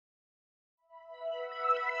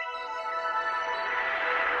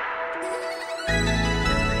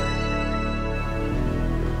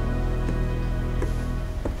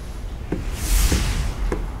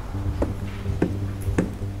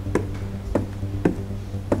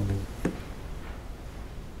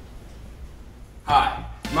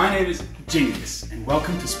My name is Genius, and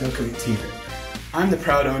welcome to Spelkollektivet. I'm the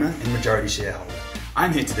proud owner and majority shareholder.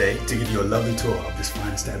 I'm here today to give you a lovely tour of this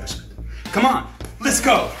fine establishment. Come on, let's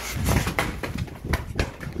go!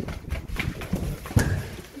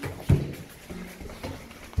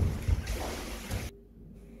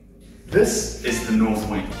 This is the North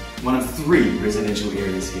Wing, one of 3 residential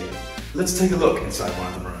areas here. Let's take a look inside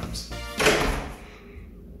one of the rooms.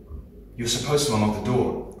 You're supposed to unlock the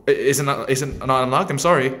door. Isn't not unlocked? I'm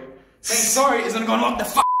sorry. Saying sorry isn't gonna unlock the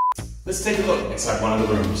f***. Let's take a look inside one of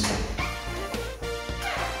the rooms.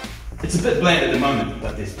 It's a bit bland at the moment,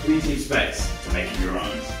 but there's plenty of space to make it your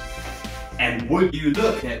own. And would you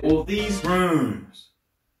look at all these rooms?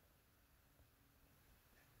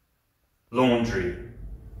 Laundry.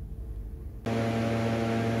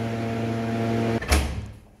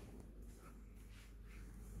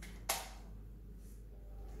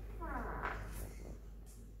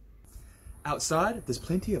 Outside, there's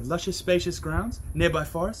plenty of luscious, spacious grounds, nearby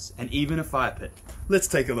forests, and even a fire pit. Let's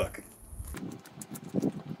take a look.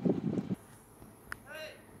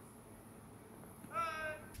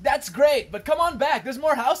 That's great, but come on back. There's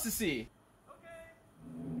more house to see.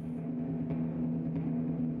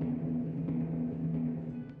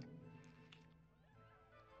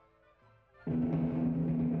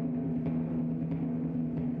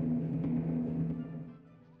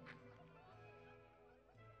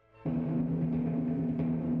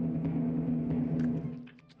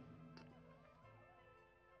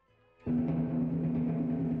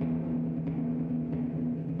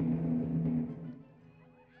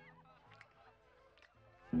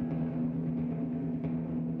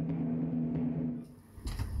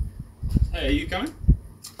 Hey, are you coming?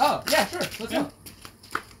 Oh, yeah, sure. Let's go.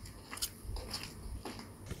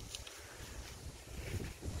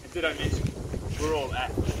 Did I mention? We're all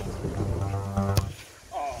athletes.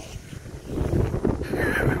 Oh.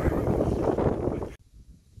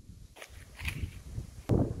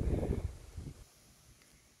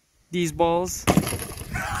 These balls.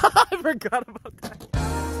 I forgot about that.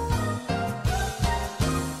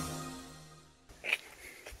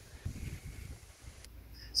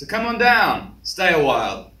 So come on down, stay a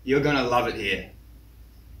while. You're gonna love it here.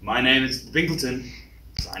 My name is Binkleton,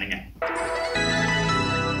 signing out.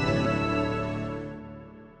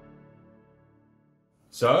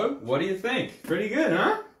 So, what do you think? Pretty good,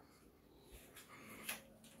 huh?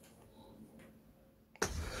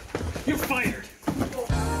 You're fired!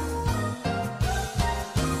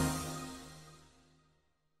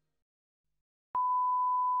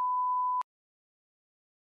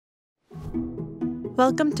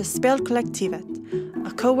 Welcome to Spelkollektivet,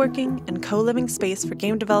 a co-working and co-living space for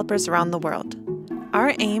game developers around the world.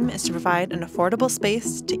 Our aim is to provide an affordable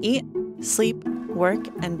space to eat, sleep, work,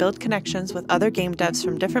 and build connections with other game devs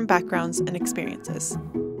from different backgrounds and experiences.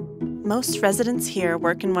 Most residents here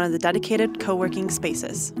work in one of the dedicated co-working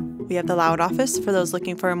spaces. We have the loud office for those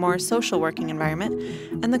looking for a more social working environment,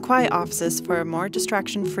 and the quiet offices for a more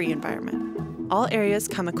distraction-free environment. All areas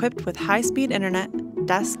come equipped with high-speed internet,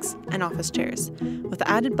 desks, and office chairs, with the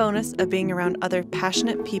added bonus of being around other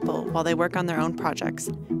passionate people while they work on their own projects.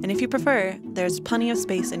 And if you prefer, there's plenty of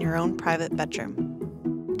space in your own private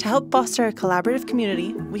bedroom. To help foster a collaborative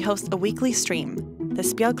community, we host a weekly stream, the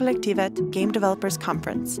Spelkollektivet Game Developers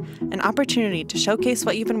Conference, an opportunity to showcase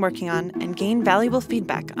what you've been working on and gain valuable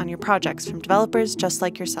feedback on your projects from developers just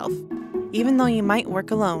like yourself. Even though you might work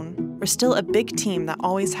alone, we're still a big team that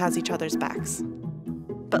always has each other's backs.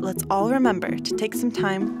 But let's all remember to take some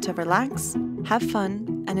time to relax, have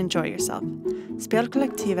fun, and enjoy yourself.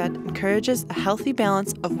 Spelkollektivet encourages a healthy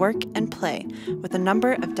balance of work and play with a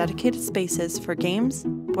number of dedicated spaces for games,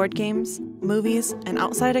 board games, movies, and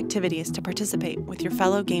outside activities to participate with your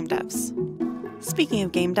fellow game devs. Speaking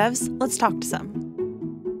of game devs, let's talk to some.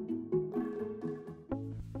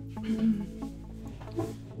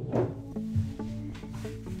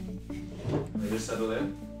 Just settle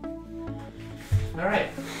in. All right.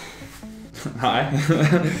 Hi.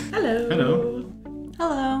 Hello. Hello.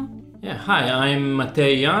 Hello. Yeah, hi, I'm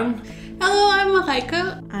Matej Jan. Hello, I'm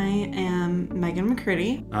Marijke. I am Megan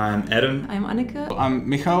McCurdy. I'm Adam. I'm Anneke. I'm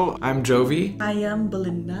Michal. I'm Jovi. I am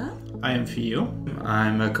Belinda. I am Fio.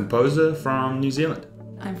 I'm a composer from New Zealand.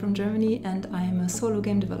 I'm from Germany and I'm a solo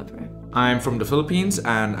game developer. I'm from the Philippines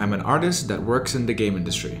and I'm an artist that works in the game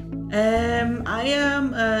industry. I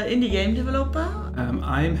am an indie game developer.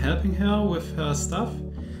 I'm helping her with her stuff.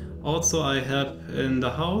 Also, I help in the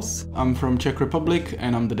house. I'm from Czech Republic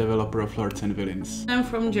and I'm the developer of Lords and Villains. I'm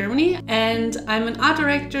from Germany and I'm an art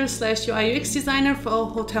director / UI UX designer for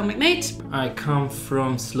Hotel Magnate. I come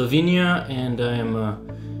from Slovenia and I am a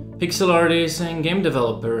pixel artist and game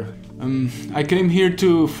developer. I came here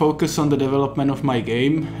to focus on the development of my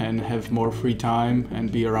game and have more free time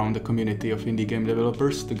and be around the community of indie game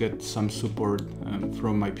developers to get some support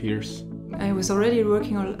from my peers. I was already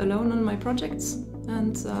working alone on my projects,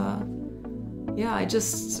 and yeah, I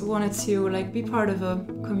just wanted to be part of a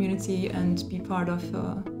community and be part of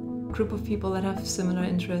a group of people that have similar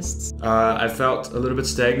interests. I felt a little bit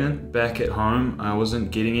stagnant back at home. I wasn't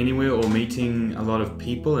getting anywhere or meeting a lot of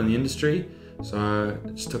people in the industry, so I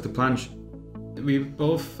just took the plunge. We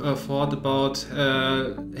both thought about,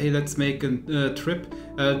 hey, let's make a trip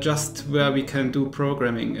just where we can do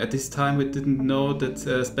programming. At this time we didn't know that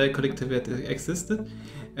Spelkollektivet existed,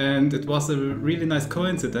 and it was a really nice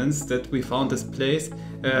coincidence that we found this place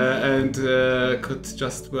and could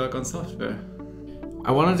just work on software.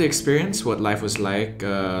 I wanted to experience what life was like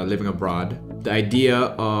living abroad. The idea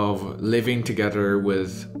of living together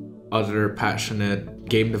with other passionate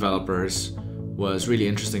game developers was really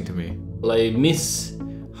interesting to me. I miss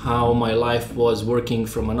how my life was working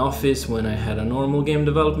from an office when I had a normal game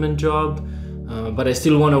development job, but I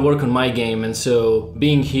still want to work on my game, and so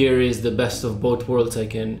being here is the best of both worlds. I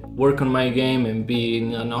can work on my game and be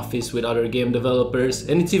in an office with other game developers,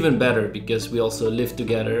 and it's even better because we also live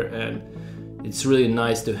together, and it's really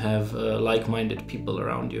nice to have like-minded people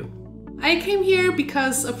around you. I came here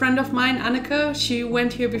because a friend of mine, Annika, she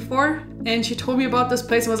went here before and she told me about this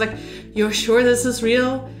place and was like, "You're sure this is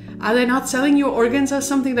real? Are they not selling you organs or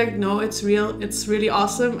something?" Like, no, it's real. It's really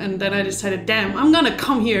awesome. And then I decided, damn, I'm gonna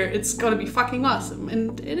come here. It's gonna be fucking awesome.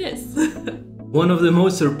 And it is. One of the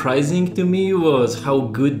most surprising to me was how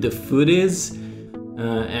good the food is.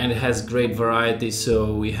 And it has great variety,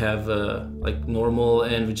 so we have like normal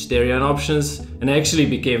and vegetarian options. And I actually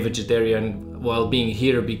became vegetarian while being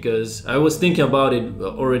here because I was thinking about it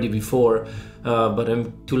already before, but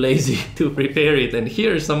I'm too lazy to prepare it, and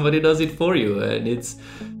here somebody does it for you, and it's...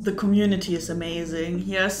 The community is amazing.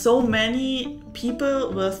 Here are so many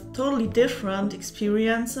people with totally different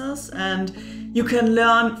experiences, and you can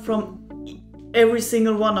learn from every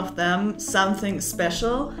single one of them something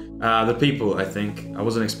special. The people, I think. I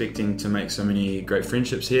wasn't expecting to make so many great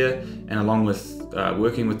friendships here, and along with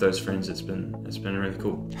working with those friends, it's been really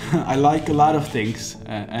cool. I like a lot of things,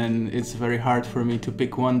 and it's very hard for me to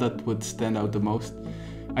pick one that would stand out the most.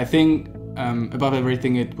 I think above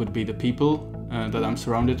everything it would be the people that I'm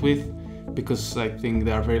surrounded with, because I think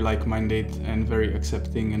they are very like-minded and very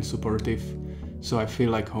accepting and supportive. So I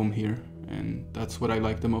feel like home here, and that's what I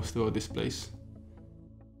like the most about this place.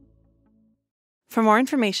 For more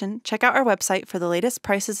information, check out our website for the latest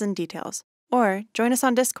prices and details, or join us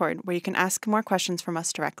on Discord where you can ask more questions from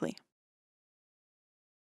us directly.